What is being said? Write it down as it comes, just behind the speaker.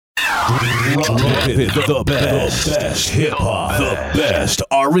The best hip hop, the best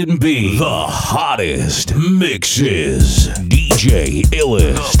R&B, the hottest mixes. DJ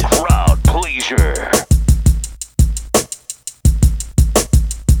Illest, the crowd pleaser.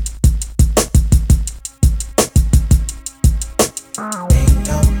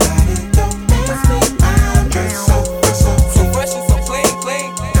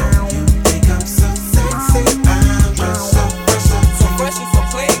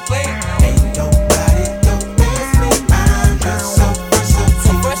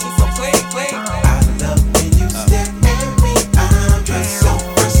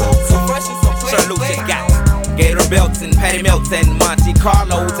 And Monte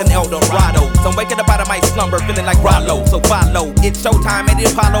Carlos and El Dorado. So I'm waking up out of my slumber feeling like Rollo. So follow, it's showtime at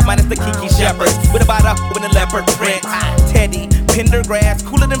the Apollo minus the Kiki Shepherds. With a bottle with a leopard print. Teddy, Pendergrass,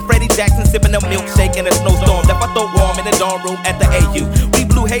 cooler than Freddie Jackson, sipping a milkshake in a snowstorm. Left I throw warm in the dorm room at the AU. We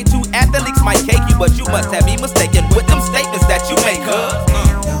blew hay to athletes might cake you, but you must have me mistaken with them statements that you make,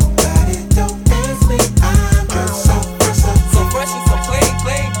 Nobody don't ask me, I'm just so fresh and so clean,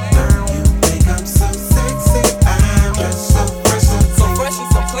 clean. You think I'm so sexy, I'm just so fresh and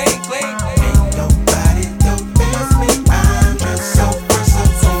so clean, clean. Ain't nobody don't ask me, I'm just so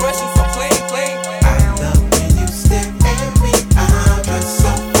fresh and so clean, clean. I love when you stare at me, I'm just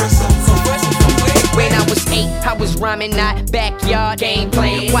so fresh and so clean. When I was 8, I was rhyming, not backyard game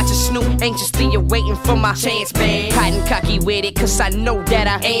playing. Watching Snoop anxiously waiting for my chance, man. Hiding cocky with it, cause I know that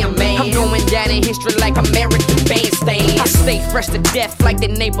I am, man. I'm going down in history like American Bandstand. I stay fresh to death like the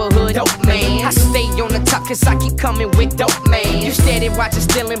neighborhood dope man. I stay on the top cause I keep coming with dope, man. You steady watching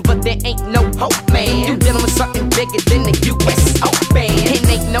stealing, but there ain't no hope, man. You dealing with something bigger than the US Open. It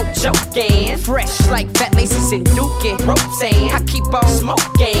ain't no joking. Fresh like fat laces and Duke ropes, and I keep on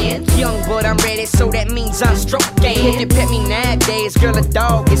smoking. Young, but I'm ready, so that means I'm stroking. If you pet me nowadays, girl, a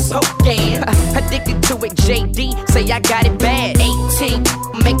dog is poking. Addicted to it, JD, say I got it bad. 18,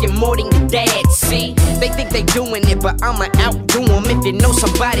 making more than your dad, see? They think they doing it, but I'ma outdo them. If you know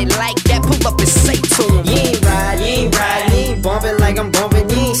somebody like that, pull up and say to them. You ain't ride, you ain't bumping like I'm bumping.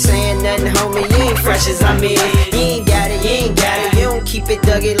 You ain't saying nothing, homie, you ain't fresh as I'm in. You ain't got it, you don't keep it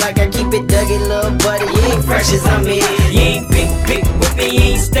duggy like I keep it duggy, little buddy. You ain't fresh as I'm in. You ain't big with me, you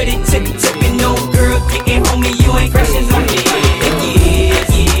ain't steady tipping, no girl getting homie, you ain't fresh as I'm in. Yeah,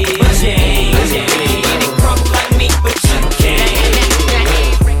 but you ain't crump like me, but you can.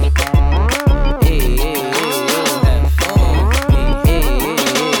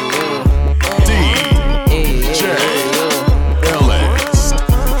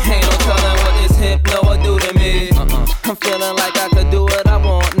 I'm feeling like I could do what I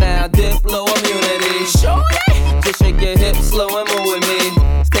want now. Diplo immunity. Just shake your hips slow and move with me.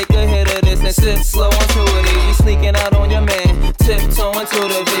 Take a hit of this and sit slow onto it. You sneaking out on your man, tiptoeing to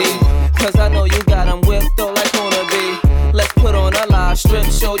the beat. Cause I know you got him whipped though like Kuna B. Let's put on a live strip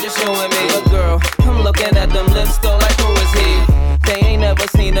show, just you and me. But girl, I'm looking at them lips though like who is he? They ain't never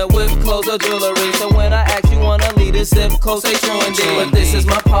seen her with clothes or jewelry. So when I ask you wanna lead a sip close, say true indeed. But this is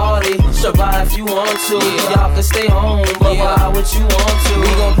my party, survive if you want to. Y'all can stay home, but why would you want to?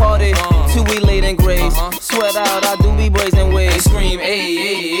 We gon' party till we late in grace. Sweat out, I do be brazen ways. Scream, ayy,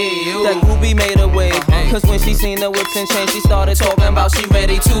 ayy, ayy. That groupie made a wave. Cause when she seen the whips and chains, she started talking about she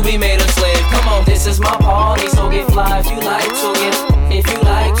ready to be made a slave. Come on, this is my party, so get fly if you like to. If you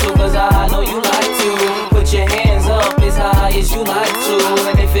like to, cause I know you like to. Put your hands up as high as you like to.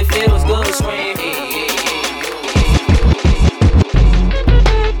 And if it feels good, scream.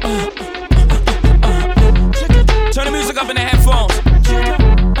 Turn the music up in the headphones.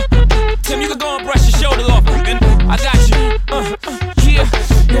 Tim, you can go and brush your shoulders off. And I got you. Yeah,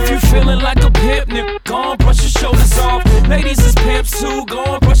 if you feeling like a pimp, nigga, go and brush your shoulders off. Ladies is pimps too, go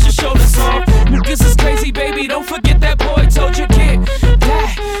and brush your shoulders off. Niggas is crazy, baby, don't forget that boy told you, kid.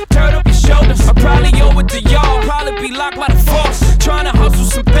 Yeah, turn up your shoulders. I probably owe it to y'all, probably be locked by the force. Trying to hustle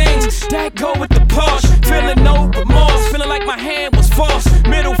some things, that go with the Porsche. Feeling no remorse, feeling like my hand was forced.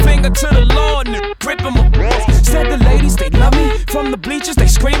 Middle finger to the Lord, nigga, gripping my balls. Said the ladies, they love me. From the bleachers, they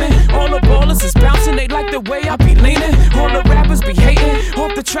screaming. All the ballers is bouncing, they like the way I be leaning. All the rappers be hating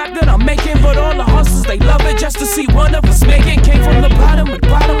off the trap that I'm making. But all the hustlers, they love it just to see one of us making. Came from the bottom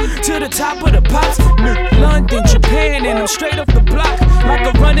to the top of the pops. London, Japan, and I'm straight off the block. Like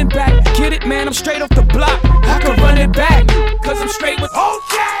a running back, get it, man, I'm straight off the block. I can run it back, cause I'm straight with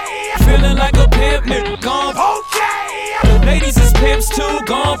okay. Feeling like a pimp, nigga, gone okay. Ladies is pimps too,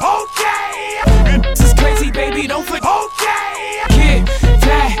 gone okay. This is crazy, baby, don't forget okay. Yeah,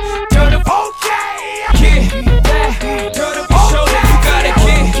 that, turn up okay. Yeah, that, turn up your shoulder, you gotta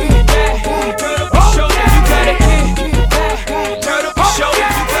get that, turn up your shoulder, you gotta get that, turn up your shoulder,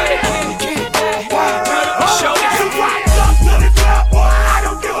 you gotta get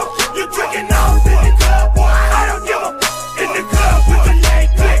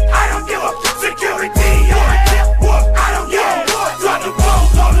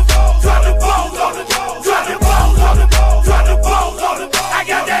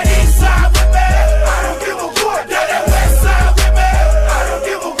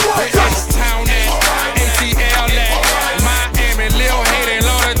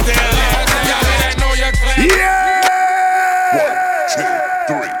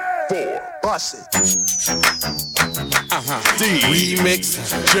Remix,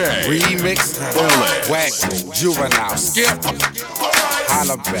 remix, whack, juvenile, skip,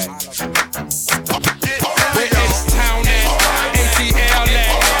 holla back. Where H-Town at? ATL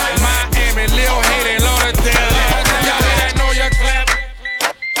at? Miami, Lil Haiti, Lauderdale at? Y'all hear that, know your clap?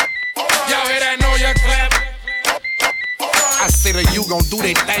 Y'all hear that, know your clap? I say that you gon' do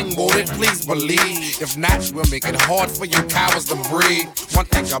that thing, boy, please believe. If not, we'll make it hard for you cowards to breathe. One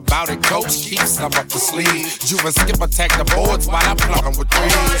thing about it, coach, keep some up the sleeve. Juve and Skip attack the boards while I plug them with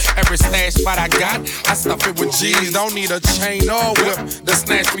threes. Every stash spot I got, I stuff it with G's. Don't need a chain or whip, the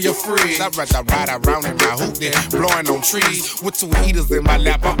snatch for your free. I'd rather ride around in my hoop than blowing on trees. With 2 heaters in my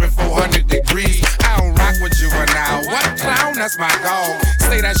lap, up at 400 degrees. I don't rock with juvenile. What clown? That's my dog.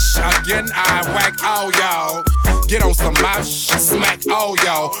 Say that shit again, I whack all y'all. Get on some mouth, smack all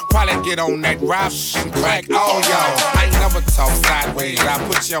y'all. Probably get on that rap and crack all y'all. I ain't never talk sideways. I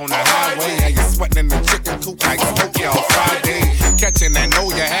put you on the highway. How you sweating in the chicken coop like Smokey on Friday. Catching that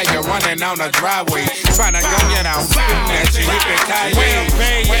know you had you running down the driveway. Trying to gun you down, spitting at you, whipping Kanye. Where them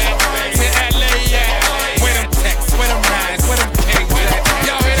Bay at? To LA at? Where them texts, where them nines, where them kings at?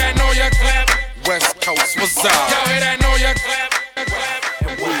 Y'all hear that know your clap? West Coast, what's up? Y'all hear that know your clap?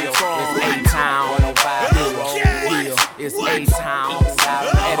 It's A-Town. It's A-Town,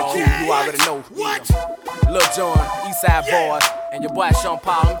 attitude, you already know. What? Lil Jon, Eastside Boys, and your boy Sean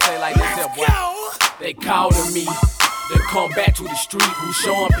Paul. Let me tell you like this here, boy. They calling me, they come back to the street, who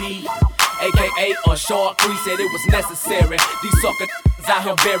Sean P. AKA on Short Creek, said it was necessary. These suckers out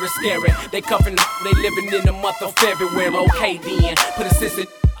here very scary. They cuffin', they living in the month of February. Okay then, put a sister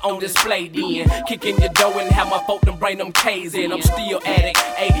on display then. Kicking your door and have my folk them bring them K's in. I'm still addict,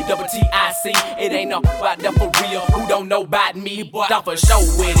 A-double-T-I-C. It ain't no about that for real. Who don't know about me, but I'm for sure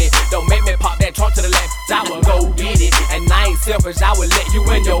with it. Don't make me pop that trunk to the left, I will go get it. And I ain't selfish, I will let you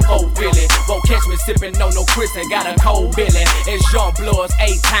in your old feeling. Won't catch me sipping on no Chris and got a cold billing. It's Jean Blood's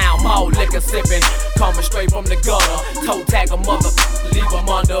A-Town, all liquor sipping. Coming straight from the gutter. Toe tag a mother, leave him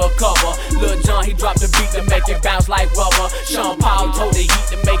under a cover. Lil Jon, he dropped the beat to make it bounce like rubber. Sean Paul told the heat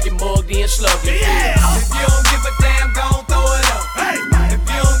to make it mug, then slug it. Yeah. If you don't give a damn, gon' throw it up. Hey. If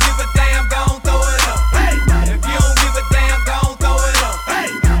you don't give a damn, gon' throw it up. Hey. If you don't give a damn, gon' throw it up. Hey.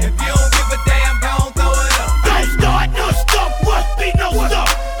 If you don't give a damn, gon' throw it up. Don't start no stuff, must be no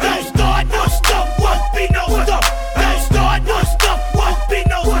stuff. Don't start no stuff, must be no stuff. Don't start no stuff, must be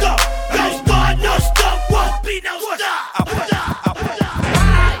no stuff. Don't start no stuff, must be no stuff.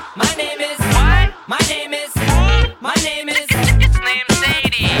 My name is what? My name is my name is Slim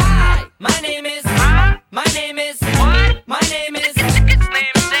Shady. My name is my name is what? My name is Slim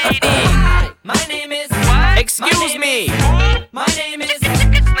Shady. My name is what? Excuse me. My name is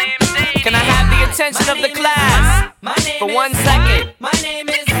Slim Shady. Can I have the attention of the class for 1 second? My name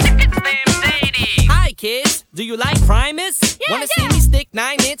is Slim Shady. Hi kids, do you like Primus? Wanna see me stick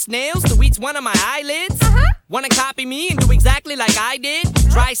 9-inch nails to each one of my eyelids? Wanna copy me and do exactly like I did?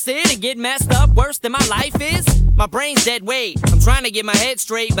 Try sit and get messed up worse than my life is? My brain's dead weight. I'm trying to get my head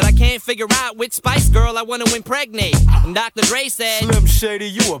straight, but I can't figure out which Spice Girl I wanna impregnate. And Dr. Dre said, Slim Shady,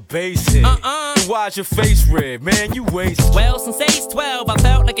 you a basehead. Then why's your face red, man? You wasted. Well, since age 12, I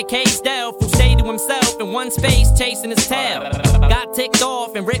felt like a caged elf who stayed to himself in one space chasing his tail. Got ticked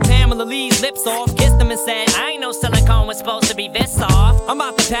off and ripped Pamela Lee's lips off, kissed him and said, I ain't know silicone was supposed to be this soft. I'm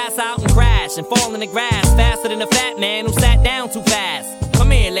about to pass out and crash and fall in the grass faster than a fat man who sat down too fast.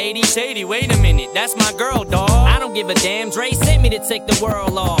 Come here, lady. Shady, wait a minute. That's my girl, dawg. I don't give a damn. Dre sent me to take the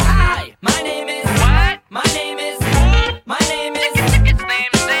world off. Hi, my name is what? My name is my name is Slim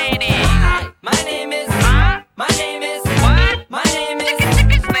Shady. My name is my name is what? My name is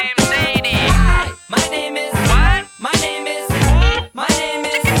Slim Shady. My name is what? My name is my name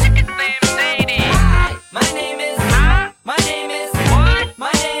is Slim Shady. My name is my name is what?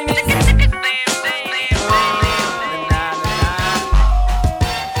 My name is Slim Shady.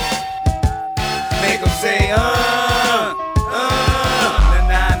 Make 'em say, I'm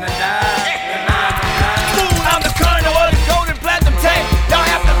the colonel of the golden platinum tank. Y'all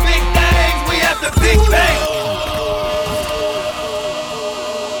have the big things, we have the big bang.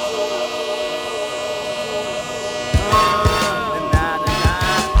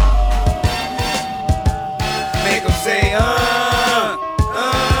 Make 'em say, I'm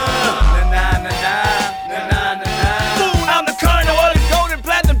the colonel of the golden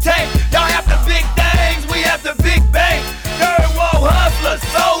platinum tank. Y'all have the big things, we have the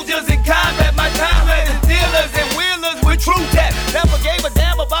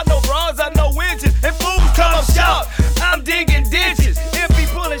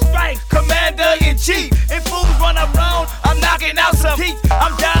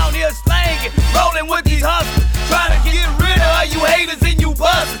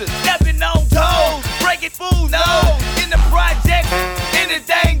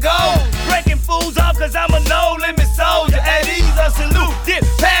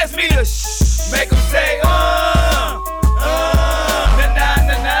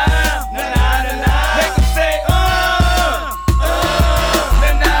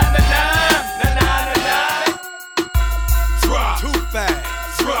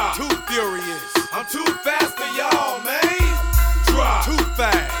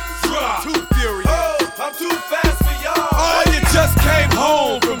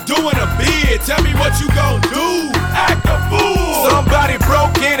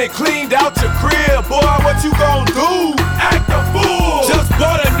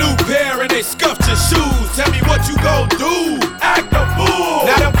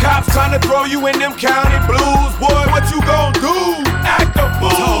tryna throw you in them county blues. Boy, what you gon' do? Act a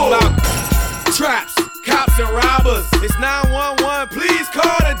fool. Traps, cops, and robbers. It's 911, please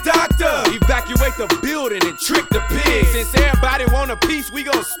call the doctor. Evacuate the building and trick the pigs. Since everybody want a piece, we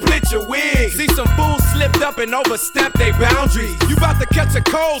gon' split your wigs. See some fools slipped up and overstepped their boundaries. You bout to catch a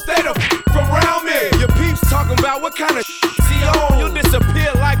cold, stay the from around me. Your peeps talking about what kind of he on. You'll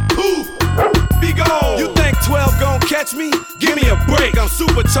disappear like poof. Be gone. You think 12 gon' catch me? Give me a break. I'm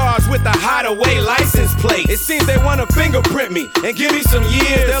supercharged with a hideaway license plate. It seems they wanna fingerprint me and give me some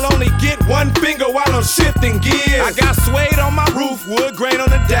years. They'll only get one finger while I'm shifting gears. I got suede on my roof, wood grain on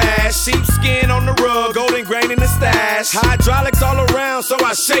the dash, sheepskin on the rug, golden grain in the stash. Hydraulics all around, so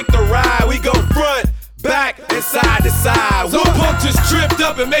I shake the ride. We go front, back, and side to side. Some punk just tripped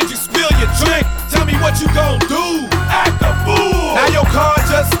up and made you spill your drink. Tell me what you gon' do? Act a fool. Now your car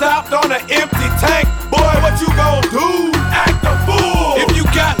just stopped on an empty tank. Boy, what you gon' do? Act a fool. If you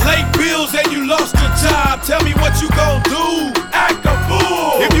got late bills and you lost your job, tell me what you gon' do? Act a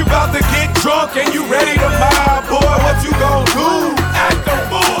fool. If you about to get drunk and you ready to mob, boy, what you gon' do? Act a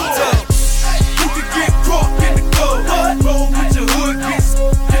fool. You can get caught in the club. Roll with your hood, get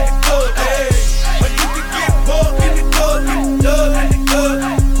in the club. Hey.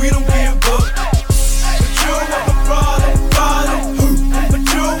 We don't give up. But you don't want no problem. But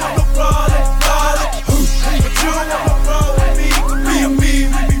you don't want no problem. But you don't want no problem with me. Me, we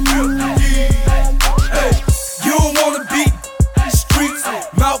be real deep. Hey, you don't wanna be streets,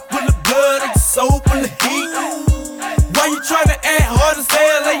 mouth full of blood and soul full of heat. Why you tryna act hard as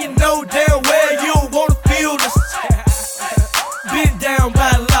hell and you know damn well you don't wanna feel this? Been down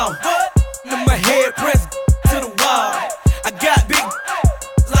by law. In my head pressed to the wall. I got big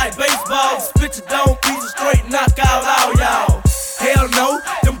like baseball, spit your dome, piece of straight, knock out all y'all. Hell no,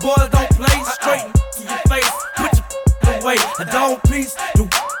 them boys don't play straight to your face, put your away. I don't piece the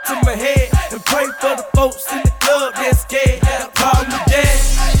to my head and pray for the folks in the club that's scared. Got a problem with that?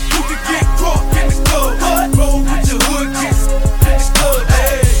 You can get caught in the club, roll with your hood, get in the club,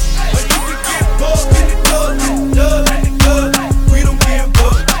 hey. But you can get caught in the club, in the club. We don't give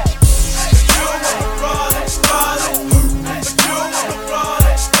up. But you don't want no problem. But you don't want no problem.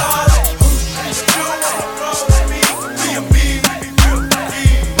 But you don't want no problem with me. Me, we be real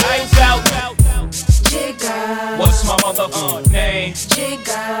deep. Lights out. Jigga. What's my motherfucking name?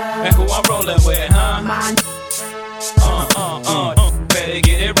 Jigga. And who I'm rolling with, huh? My Better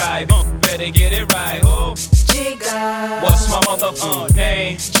get it right. Better get it right. Oh. Jigga. What's my motherfucking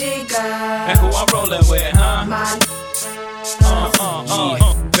name? Jigga. And who I'm rolling with, huh? My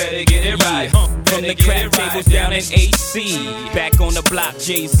Better get it right. From the crap tables down in AC, back on the block,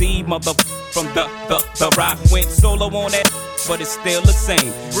 Jay-Z, mother from the rock went solo on that, but it's still the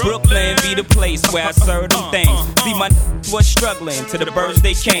same. Brooklyn be the place where I serve them things. See, my was struggling till the birds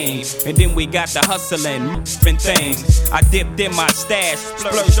they came, and then we got the hustling and things. I dipped in my stash,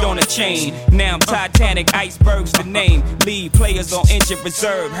 splurged on a chain. Now I'm Titanic, icebergs the name. Lead players on injured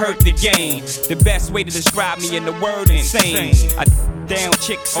reserve, hurt the game. The best way to describe me in the word insane. I down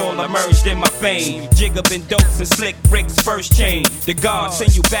chicks all emerged in my fame. Jig up in dopes and slick bricks, first chain. The gods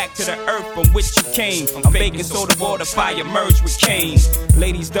send you back to the earth from which you came. I'm baking soda water, fire merged with cane.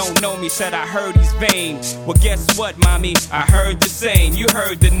 Ladies don't know me, said I heard he's vain. Well, guess what, mommy? I heard the same. You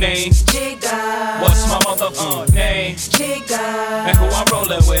heard the name. Jigga. What's my motherfucking name? Jigga. And who I'm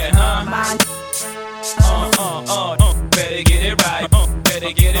rolling with, huh? My Better get it right.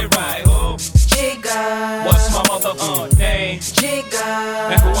 Better get it right. Oh. Jigga. What's my motherfucking name? Jigga.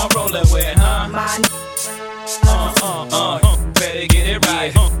 And who I'm rolling with, huh? My Better get it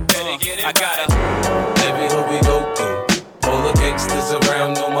right. Better get it right. I got it. Every hood we go through, all the gangsters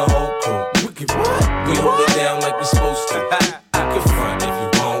around know my whole crew. We hold it down like we supposed to. You can front if you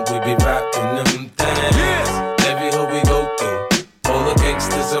want, we be rockin' them things. Every hood we go through, all the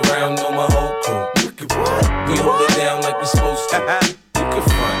gangsters around know my whole crew. We hold it down like we supposed to. You can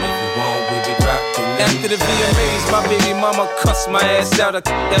front if you want, we be rockin' them. After the VMAs, my baby mama cussed my ass out. I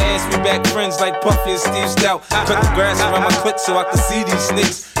the ass, we back friends like Puffy and Steve Stout. Cut the grass around my clit so I can see these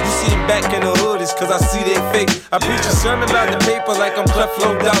snakes. You see him back in the hood, it's cause I see they fake. I preach a sermon about the paper like I'm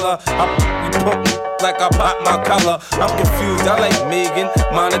Creflo Dollar. You pump like I pop my collar. I'm confused, I like Megan,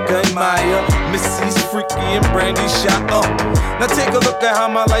 Monica, and Maya. Missy's freaky and Brandy shot up. Now take a look at how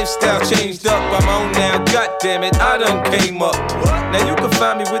my lifestyle changed up. I'm on now, goddammit, I done came up. Now you can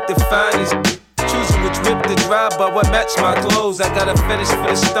find me with the finest, choosing which whip to drive, but what match my clothes. I got a fetish for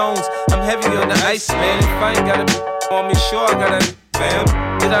the stones. I'm heavy on the ice, man. If I ain't got a on me, sure I got a fam.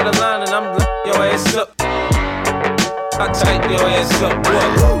 Get out of line and I'm your ass up. I tighten your ass up.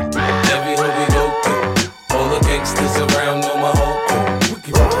 What? Every hood we go through, all the gangsters around know my whole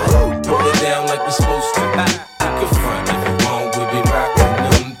crew.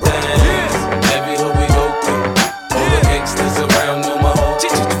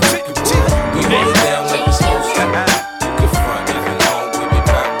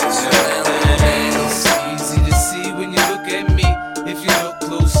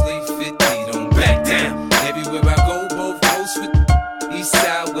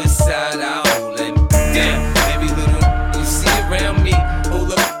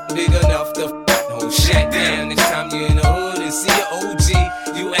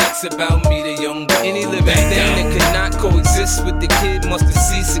 with the kid must have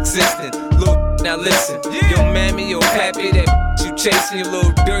ceased existing. Little now listen, your mammy, your pappy, that you chasing, your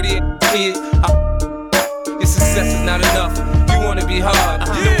little dirty kid. Your success is not enough. You wanna be hard.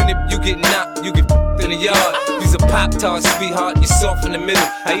 Knowing if you get knocked, you get in the yard. You's a Pop-Tart, sweetheart, you're soft in the middle.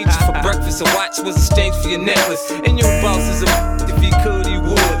 I eat you for breakfast, a watch was exchanged for your necklace. And your boss is a if he could, he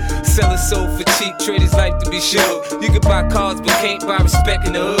would. Sell his soul for cheap, trade his life to be sure. You could buy cars, but can't buy respect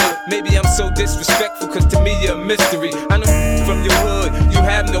in the hood. Maybe I'm so disrespectful, cause to me you're a mystery. I know from your hood, you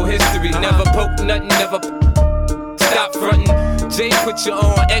have no history. Never poke nothing, never stop frontin'. Jay put you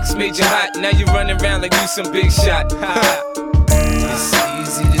on, X made you hot. Now you running around like you some big shot. It's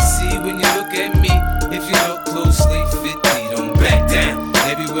easy to see when you look at me. If you look closely, 50, don't back down.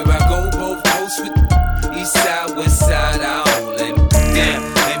 Everywhere I go, both coasts with east side, west side, I hold them down.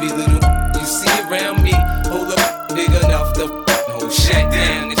 Every little you see around me, hold up big enough to hold shack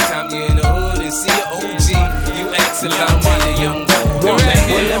down. Next time you're in the hood and see an OG, you ask about me, the young boy.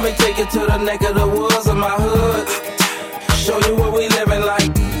 Well, let me take you to the neck of the woods of my hood. Show you what we living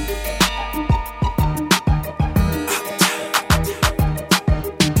like.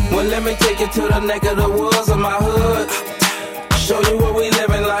 Well, let me take you to the neck of the woods of my hood. Show you what we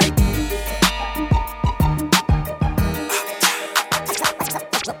living like.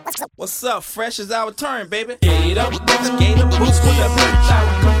 What's up? Fresh is our turn, baby. Gator boots with the bitch out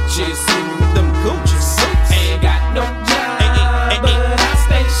Gucci suit. Them Gucci suits. Ain't got no job, but I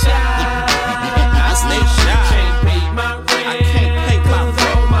stay shy. I stay shy. Can't pay my rent. I can't pay my rent.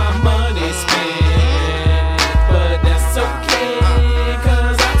 All my money spent, but that's okay,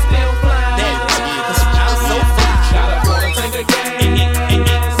 cause I'm still fly. Cause I'm so fly. Got a quarter tank of gas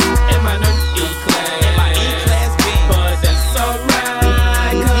in my new E-Class. In my E-Class B. But that's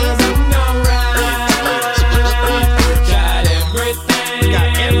alright, cause I'm alright. Got everything. Got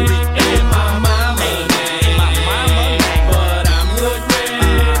everything. In my mama name. In my mama name. But I'm hood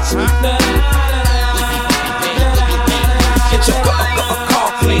rich. Get your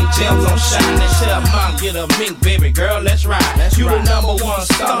car clean, gems on shine. And tell mom, get a mink, baby girl, let's ride. You the number one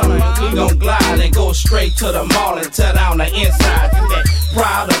star, we gon' glide and go straight to the mall and tear down the inside. That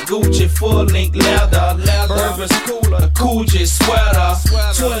Prada, Gucci, full length leather, Burberry's cooler, Coogee sweater,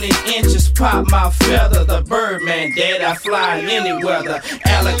 20 inches pop my feather. The Birdman, dead, I fly in any weather.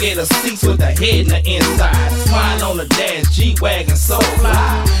 Alligator seats with the head in the inside. Swine on the dash, G-Wagon, so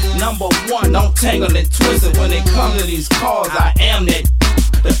fly. Number one, don't tangle and twist it. When it comes to these cars, I am that.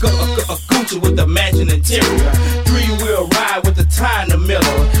 The Gucci with the matching interior. 3-wheel ride with the tie in the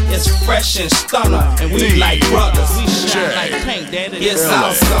middle. It's fresh and stunner, and we like brothers. We shine like paint, daddy. It's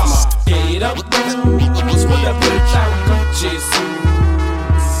our summer. Get up, boots with the bitch out Gucci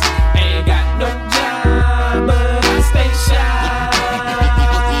suits. Ain't got no job, but I stay shy.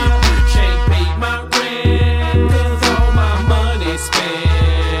 Can't pay my rent, cause all my money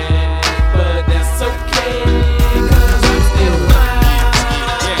spent. But that's okay, cause I'm still fly.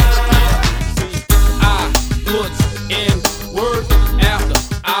 I put in work after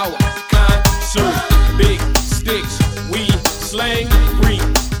our concert. Big sticks, we slang, free,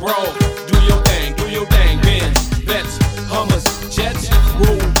 bro. Do your thing, Benz, Vets, Hummers, Jets,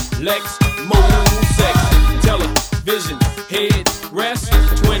 Rolex, Moon, Sex, television, head rest,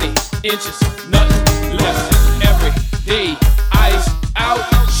 20 inches, nothing less. Every day, ice out,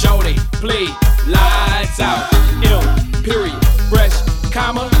 shorty, play, lights out, period, fresh,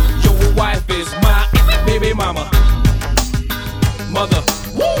 comma, your wife is my baby mama. Mother,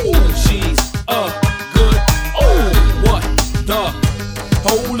 woo, she's a good, oh, what the,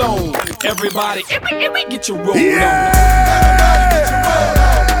 hold on, everybody, get your roll on. Everybody get your roll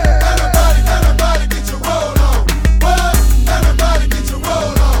on. Everybody get your roll on. What? Everybody get your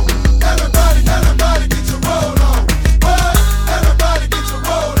roll on. Everybody get your roll on. What? Everybody get your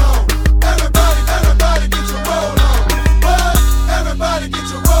roll on. Everybody get your roll on. What? Everybody get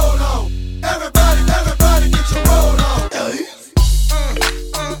your roll on. Everybody get your roll on.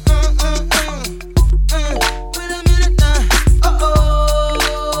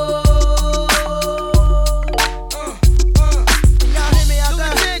 Y'all hear me out there?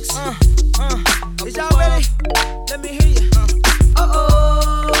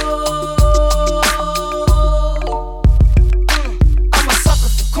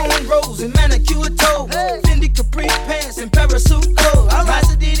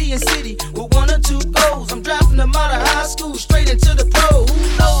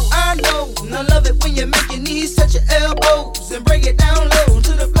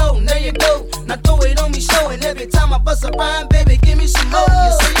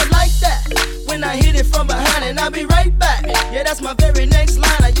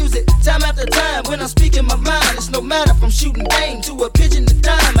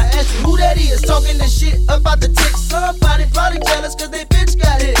 talking the shit about the ticks. Somebody probably jealous cause they bitch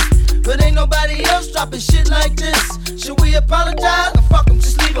got hit. But ain't nobody else dropping shit like this. Should we apologize? Or fuck 'em,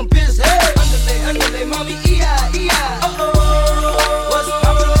 just leave 'em pissed. Hey, underlay, mommy, E-I. Uh-oh, what's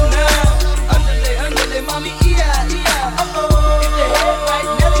poppin' now? Underlay, mommy, E-I. Uh-oh, if the head right,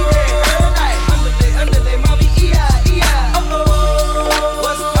 Nelly there, all night. Underlay, mommy, E-I. Uh-oh,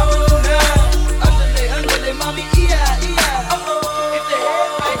 what's poppin' now? Underlay, mommy, E-I. Uh-oh, if the head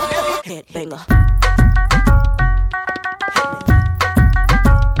right, Nelly. Headbanger.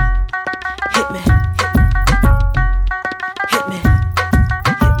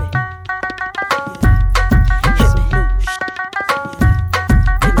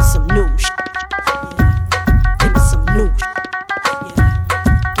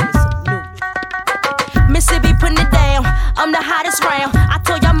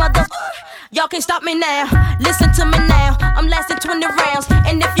 Y'all can't stop me now. Listen to me now. I'm lasting 20 rounds.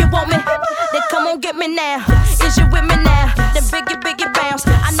 And if you want me, then come on get me now. Is you with me now? Then biggie bounce.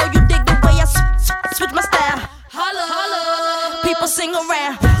 I know you dig the way I switch my style. Holla, holla. People sing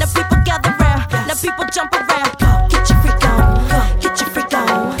around. Now people gather round. Now people jump around. Get your freak on. Get your freak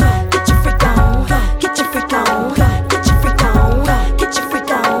on. Get your freak on. Get your freak on. Get your freak on. Get your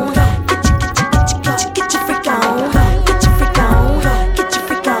freak on. Get your freak on. Get your freak on.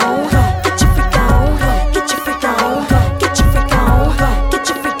 Get your freak on. Get your freak on. Get your freak on. Get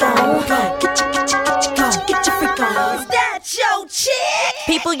your freak on. Get your freak on. Get your freak on. Is that your chick?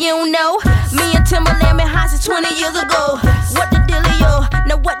 People you don't know. Me and Timberland been high since 20 years ago. What the dealio?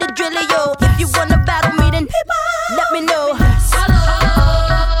 Now what the drillio? If you wanna battle me, then let me know.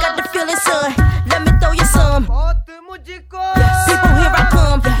 Got the feeling, son. Let me throw you some. People, here I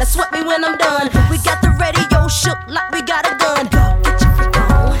come. Now sweat me when I'm done. We got the radio shook like we got a gun. Get your freak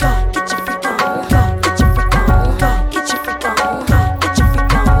on. Get your freak on. Get your freak on. Get your freak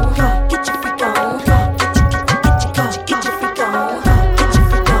on. Get your freak on. Get your freak on. Get your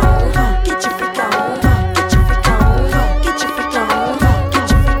freak on. Get your freak on. Get your freak on. Get your freak on. Get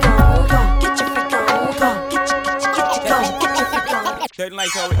your freak on. Get your freak on. Get your freak on. Get your freak on. Turn the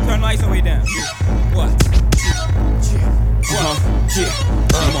lights all the way down. What? Come on.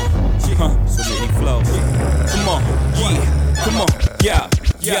 So many flows. Come on. Yeah. Come on.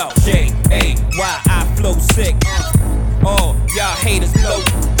 Yo. J-A-Y, I flow sick. All y'all haters blow.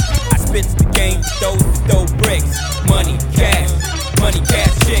 I spit the game with those bricks. Money, cash,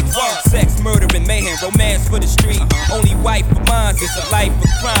 chicks. Sex, murder, and mayhem. Romance for the street. Only wife of mine. It's a life of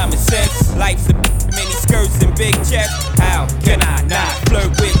crime and sense. Life's a many skirts and big chests. How can I not flirt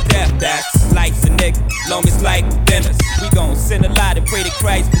with death? That's life's a nigga. Long as life within us. We gon' sin a lot and pray to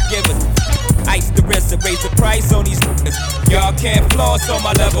Christ forgive us. Ice the wrist and raise the price on these niggas. Y'all can't floss on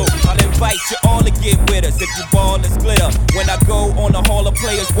my level. I'll invite you all to get with us. If you ball, let's glitter. When I go on the Hall of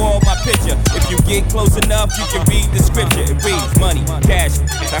Players wall, my picture. If you get close enough, you can read the scripture. It reads money, cash.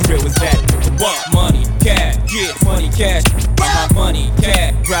 How real was that? What? Money, cash, yeah, money, cash. Money,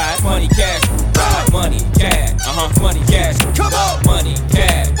 cash, right, money, cash. Money, cash, money, cash. Come on, money,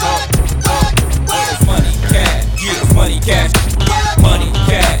 cash. It's money, cash, yeah, it's money, cash. Money,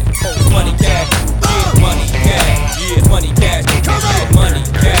 cash, it's money, cash. Yeah, money, cash, yeah, it's money, cash. Come on, money,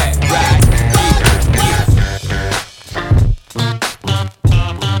 cash, right,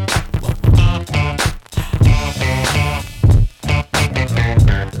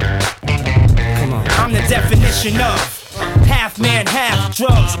 Come on. I'm the definition of half man, half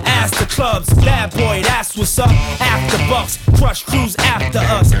drugs, ass to clubs. Bad boy, that's what's up. After bucks, crush crews after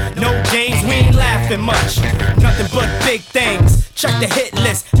us. No games, we ain't laughing much. Nothing but big things. Check the hit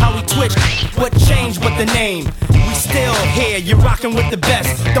list, how we twitch. What changed but the name? We still here, you're rocking with the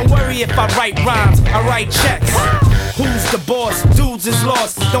best. Don't worry if I write rhymes, I write checks. Who's the boss? Dudes is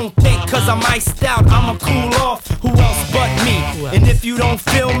lost. Don't think cause I'm iced out, I'ma cool off. Who else but me? And if you don't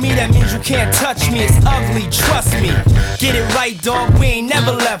feel me, that means you can't touch me. It's ugly, trust me. Get it right, dog, we ain't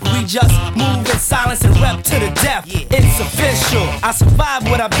never left. We just move in silence and rep to the death. It's official, I survived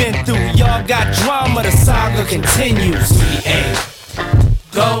what I've been through. Y'all got drama, the saga continues. We ain't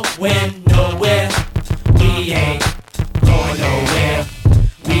going nowhere. We ain't going nowhere.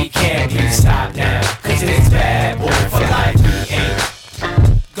 We can't be stopped now, cause it's bad boy for life. We ain't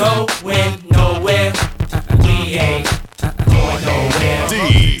going nowhere. We ain't going nowhere.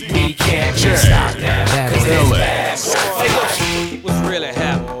 We can't be stopped now, cause it's bad boy. What's really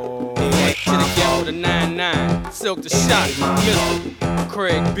happening? To the ghetto with a 9-9. Silk the shot, Mr.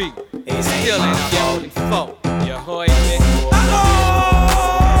 Craig B. Still in the ghetto with 4. You heard me?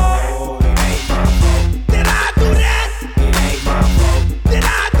 Did I do that? It ain't my fault. Did I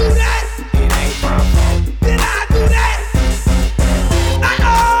do that? It ain't my fault. Did I do that?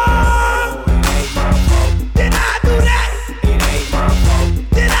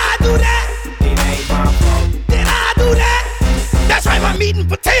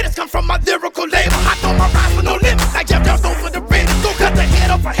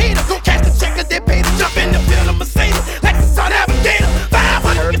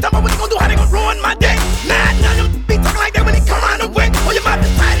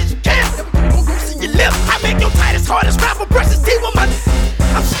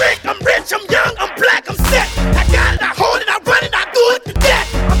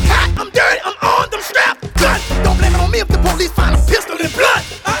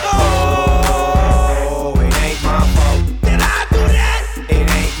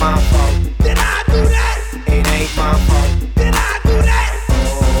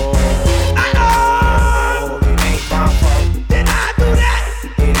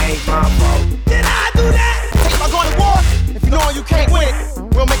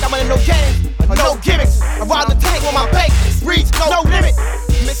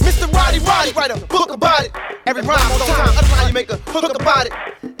 body, write a book about it. Every rhyme on time, other line you make a hook about it.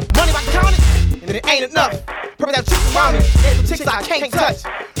 Money if I can count it, and then it ain't enough. Purple that chicks around me, there's some chicks I can't touch.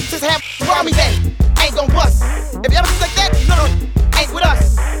 Just have around me that ain't gon' bust. If you ever think like that, no, ain't with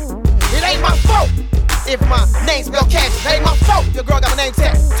us. It ain't my fault if my name spell cash. It ain't my fault your girl got my name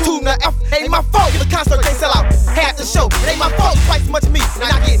tag. 2 and a F, it ain't my fault. Give a concert, can't sell out half the show. It ain't my fault twice as much as me, and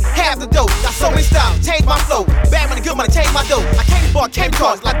I get half the dough. Got so many styles, change my flow. Bad money, good money, change my dough. I came to bar, came to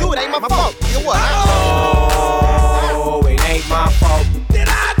cars, like do it ain't my fault. You know what? Oh, it ain't my fault. Did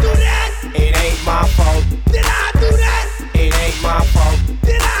I do that? It ain't my fault. Did I do that? It ain't my fault.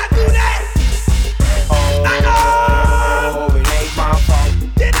 Did I do that? Oh, it ain't my fault.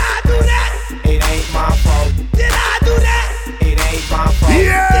 Did I do that? It ain't my fault. Did I do that? It ain't my fault.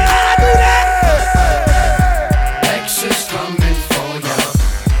 Yeah! Did I do that? X is coming for ya.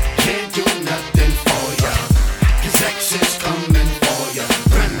 Can't do nothing for ya. 'Cause X is coming for ya.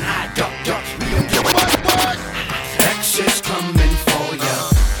 Run, hide, duck, duck. We don't give a what. X is coming for ya.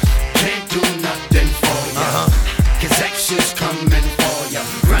 Can't do nothing for ya. 'Cause X is coming for ya.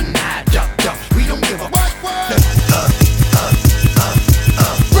 Run, hide, duck, duck. We don't give a what.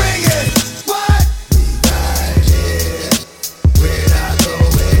 Bring it. What? We right here. Without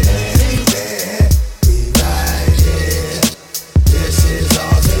going anywhere. We right here. This is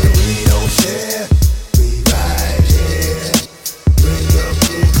all that we don't share. We right here. Bring your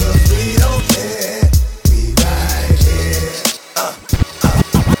crew 'cause we don't care. We right here.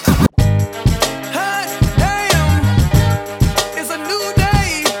 Hot damn, it's a new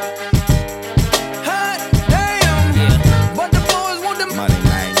day. Hot damn, but the boys want them money, man.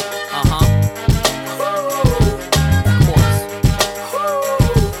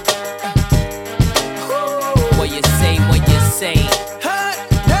 What you say, what you say. Hot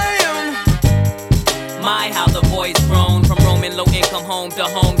damn, My, how the boy's grown from roaming low income home to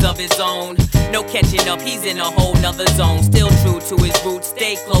homes of his own. No catching up, he's in a whole nother zone. Still true to his roots,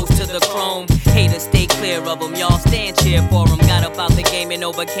 stay close to the chrome. Haters, stay clear of him, y'all stand cheer for him. Got up out the game and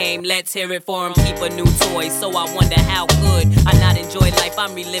overcame, let's hear it for him. Keep a new toy, so I wonder how could I not enjoy life,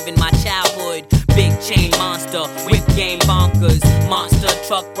 I'm reliving my childhood. Big chain monster, whip game bonkers. Monster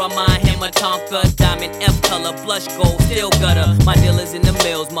truck, remind him of Tonka. Diamond F color, blush gold, still gutter. My dealer's in the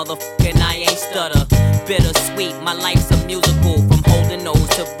mills, motherfucking I ain't stutter. Bittersweet, my life's a musical. From holding nose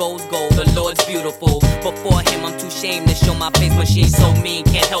to rose gold, the Lord's beautiful. Before him, I'm too ashamed to show my face, but she ain't so mean,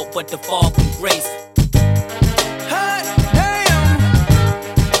 can't help but to fall from grace. hot damn,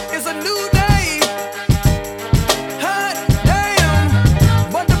 it's a new day. Hot damn,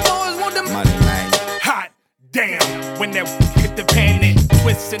 but the boys want them money, man. Hot damn, when that hit the pan, it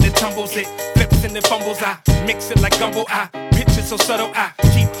twists and it tumbles, it flips and it fumbles. I mix it like gumbo, I pitch it so subtle. I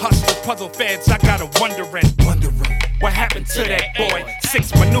keep hustling puzzle feds. I got 'em wondering what happened to that boy.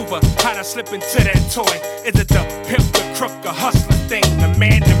 6 maneuver, how'd I slip into that toy? Is it the pimp, the crook, the hustler thing? The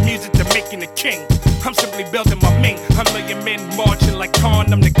man, the music, the making the king. I'm simply building my ming. A million men marching like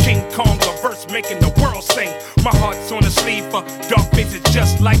Khan. I'm the King Kong, the verse making the world sing. My heart's on the sleeve for dark faces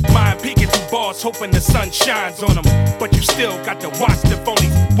just like mine. Peeking through bars, hoping the sun shines on them. But you still got to watch the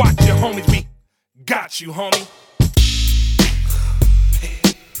phonies. Watch your homies, we got you, homie.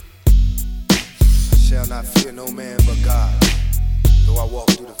 Shall not fear no man but God. Though I walk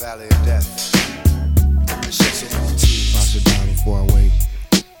through the valley of death. And shed so many tears. I sit down before I wake.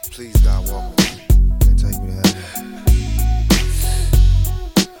 Please, God, walk with me and take me to heaven.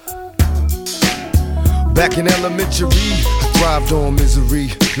 Back in elementary, I thrived on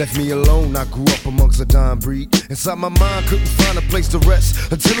misery. Left me alone, I grew up amongst a dying breed. Inside my mind, couldn't find a place to rest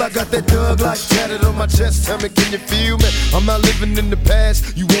until I got that Thug Life tatted on my chest. Tell me, can you feel me? I'm not living in the past,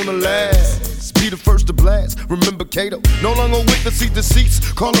 you wanna last. Be the first to blast, remember Kato. No longer with the seat deceits,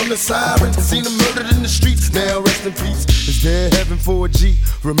 call on the siren. Seen them murdered in the streets, now rest in peace. Is there heaven for a G?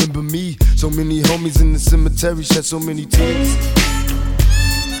 Remember me, so many homies in the cemetery shed so many tears.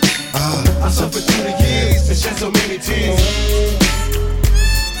 I suffered through the years and shed so many tears.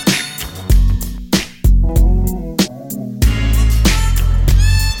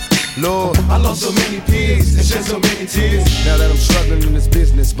 Lord, I lost so many peers and shed so many tears. Now that I'm struggling in this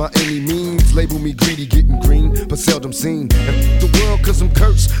business by any means, label me greedy, getting green, but seldom seen. And the world cause I'm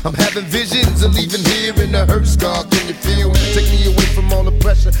cursed, I'm having visions of leaving here in the hearse. God, can you feel me? Take me away from all the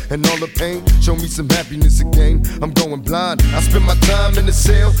pressure and all the pain. Show me some happiness again. I'm going blind, I spend my time in the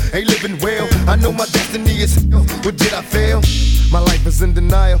cell, ain't living well. I know my destiny is hell, but did I fail? My life is in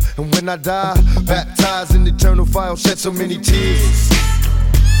denial, and when I die, baptized in eternal fire, shed so many tears.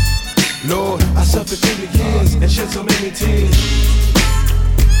 Lord, I suffered through the years and shed so many tears.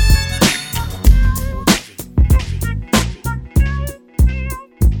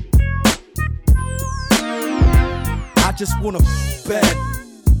 just wanna bad.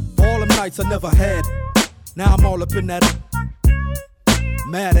 For all them nights I never had. Now I'm all up in that.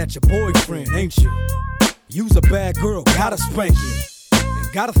 Mad at your boyfriend, ain't you? You's a bad girl, gotta spank you.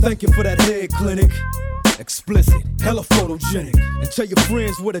 And gotta thank you for that head clinic. Explicit, hella photogenic. And tell your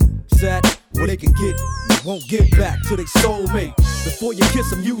friends where it's at, where they can get, won't get back to their soulmate. Before you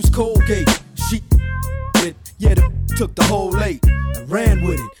kiss them, use Colgate. She it, yeah, took the whole eight and ran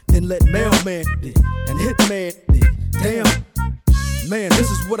with it. Then let mailman it and hitman it. Damn, man, this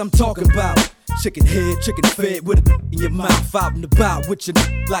is what I'm talking about. Chicken head, chicken fed with it in your mouth, out and about with your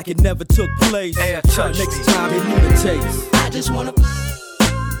like it never took place. Hey, next time you need a taste. I just wanna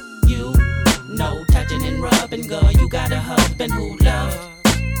you. No touching and rubbing, girl. You got a husband who loves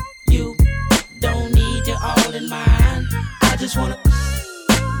you. Don't need you all in mine. I just wanna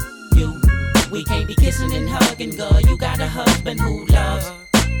you. We can't be kissing and hugging, girl. You got a husband who loves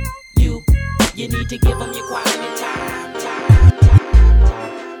you. You need to give him your quality time.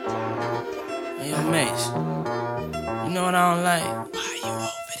 Hey, yo, Mace. You know what I don't like? Why you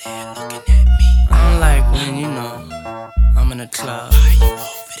over there looking at me? I don't like when, you know, I'm in a club. Why you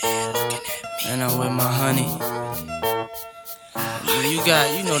over there looking at me? And I'm with my honey. You got,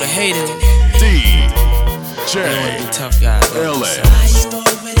 you know, the haters. DJ tough guys. LS. Why you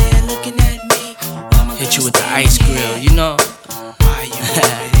over there looking at me? Hit you with the ice grill, you know. Why you over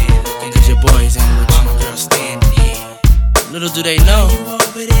there looking at me? 'Cause your boys ain't with you. Girl standing here. Little do they know. Why you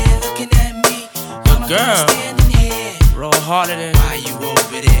over there looking at me? Your girl roll harder than why you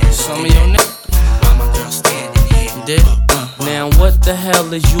over there. Some of your niggas. Why my girl standing here? You did? Now what the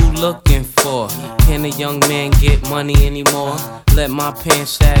hell is you looking for? Can a young man get money anymore? Let my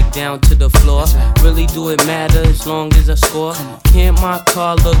pants sag down to the floor. Really do it matter as long as I score? Can't my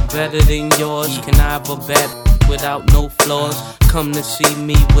car look better than yours? Can I have a bad without no flaws? Come to see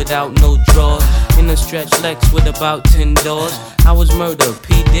me without no drawers. In a stretch Lex with about 10 doors. I was murdered,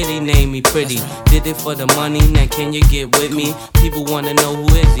 P. Diddy named me pretty. Did it for the money, now can you get with me? People wanna know who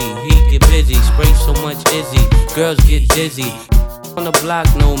is he? He get busy, spray so much Izzy. Girls get dizzy. On the block,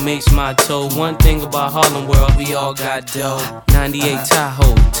 no makes my toe. One thing about Harlem World, we all got dough. 98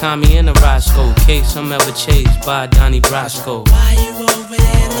 Tahoe, Tommy and a Roscoe. Case I'm ever chased by Donnie Brasco. Why you over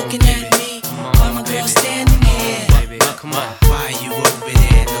there looking at me? Why my girl standing here? Come on. Why you over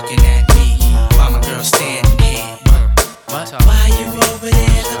there looking at me? Why my girl standing here? Why you over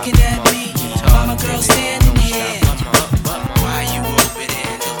there looking at me? Why my girl standing here? Why you over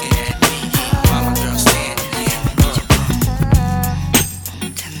there looking at me? Why my girl standing here?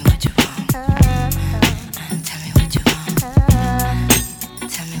 Tell me what you want. Tell me what you want.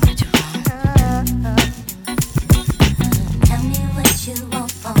 Tell me what you want. Tell me what you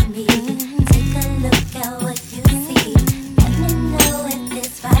want from me. Take a look at what you see. Let me know if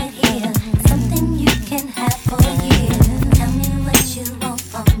it's right here. Something you can have for years. Tell me what you want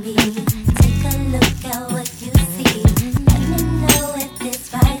from me. Take a look at what you see. Let me know if it's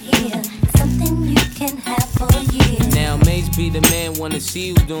right here. Something you can have for years. Now Mace be the man, wanna see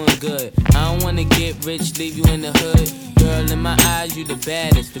you doing good. I don't wanna get rich, leave you in the hood. Girl, in my eyes, you the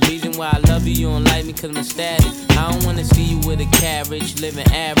baddest. The reason why I love you, you don't like me 'cause my status. I don't wanna see you with a carriage, living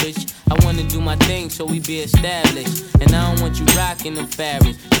average. I wanna do my thing so we be established. And I don't want you rocking them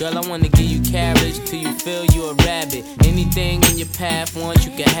fabrics. Girl, I wanna give you carriage till you feel you a rabbit. Anything in your path, want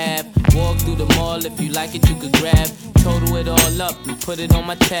you can have. Walk through the mall, if you like it, you could grab. Total it all up and put it on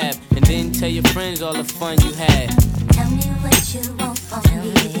my tab. And then tell your friends all the fun you had. Tell me what you want from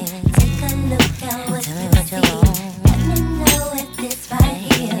me. Take a look at what you see. Let me know if it's right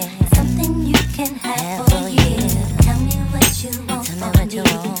here. Something you can have for years. Tell me what you want from me.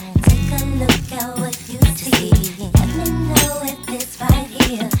 Take a look at what you see. Let me know if it's right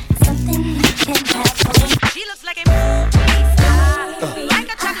here. Something you can have for years. She looks like a movie star, like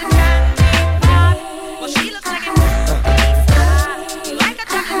a chocolate candy bar. Well, she looks like a movie star, like a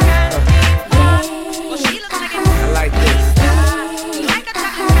chocolate candy bar. Well, she looks like a movie I like this. star, like a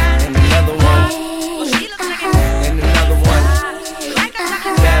chocolate candy And another one. Well, she looks like a movie And another one. like a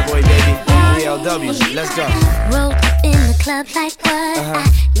chocolate Bad boy, baby. 3LW. Let's go. Rolled up in the club like what?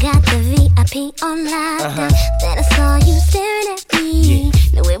 I got the VIP on lock. Then I saw you staring at me.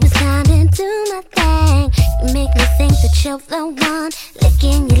 Knew it was time to do my thing. You make me think that you're the one.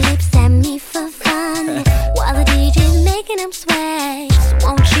 Licking your lips at me for fun. While the DJ's making them sway. So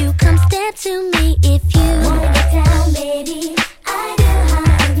won't you come step to me if you wanna get down, baby? I do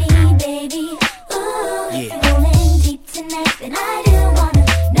honey me, baby. Ooh, if you're rolling deep tonight, then I do wanna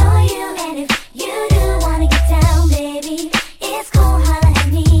know you. And if you do wanna get down, baby, it's cool, holla at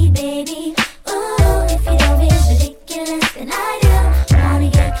me, baby. Ooh, if you don't is ridiculous, then I do wanna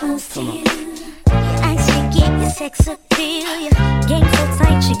get close to you. I should get your sex appeal.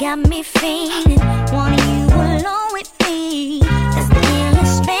 got me feeling, wanting you alone with me. That's the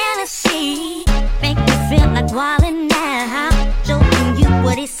endless fantasy, make me feel like wildin' now. Showing you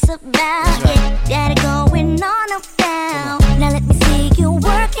what it's about, yeah, got it going on up down. Now let me see you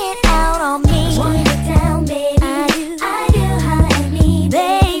work it out on me. Want it down, baby. I do, holla at me,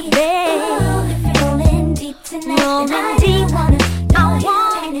 baby. Ooh, if you're rolling deep tonight, then I do wanna.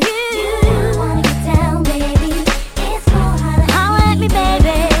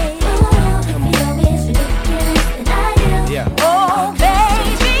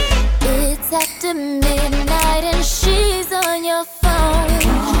 Midnight and she's on your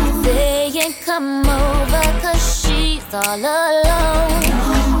phone, saying come over cause she's all alone.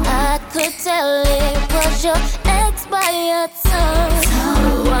 I could tell it was your ex by your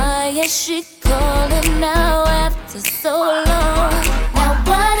tone. Why is she calling now after so long? Now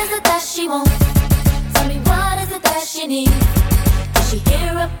what is it that she wants? Tell me what is it that she needs? Did she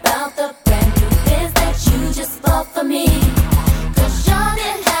hear about the brand new biz that you just bought for me? Cause y'all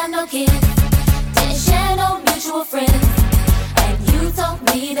didn't have no kids, share no mutual friends, and you told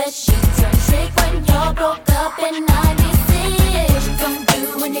me that she turned trick when y'all broke up in 96. What you gonna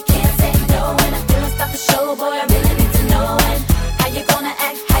do when you can't say no? And I feel stop the show, boy, I really need to know. And how you gonna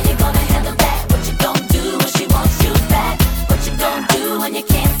act, how you gonna handle that? What you gonna do when she wants you back? What you gonna do when you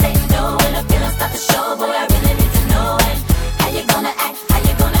can't say no? And I feel stop the show, boy, I really need to know. And how you gonna act, how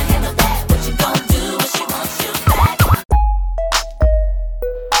you gonna handle that? What you gonna do when she wants you back?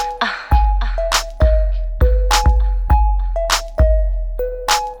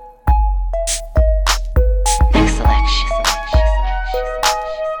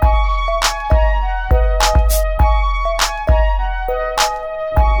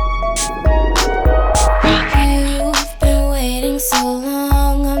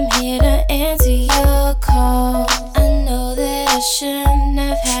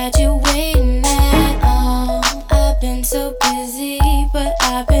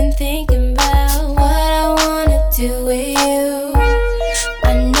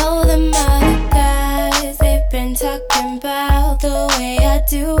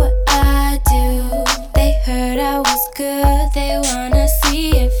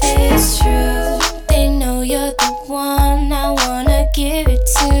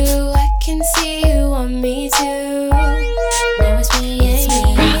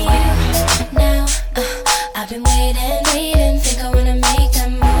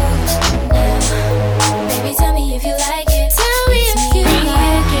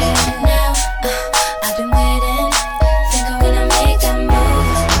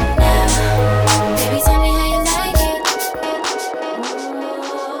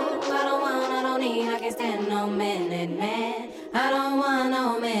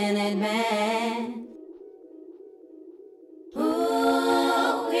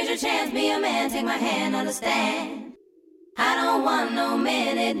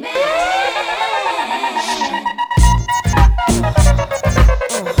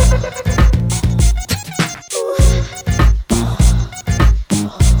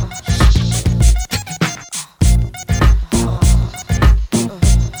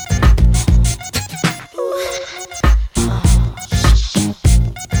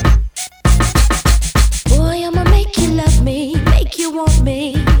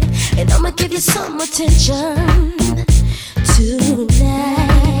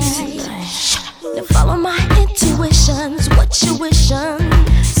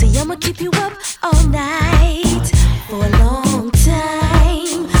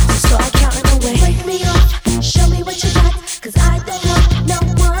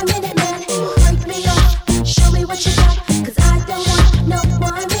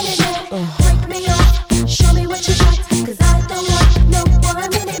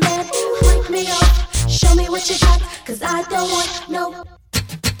 Show me what you got, cause I don't want no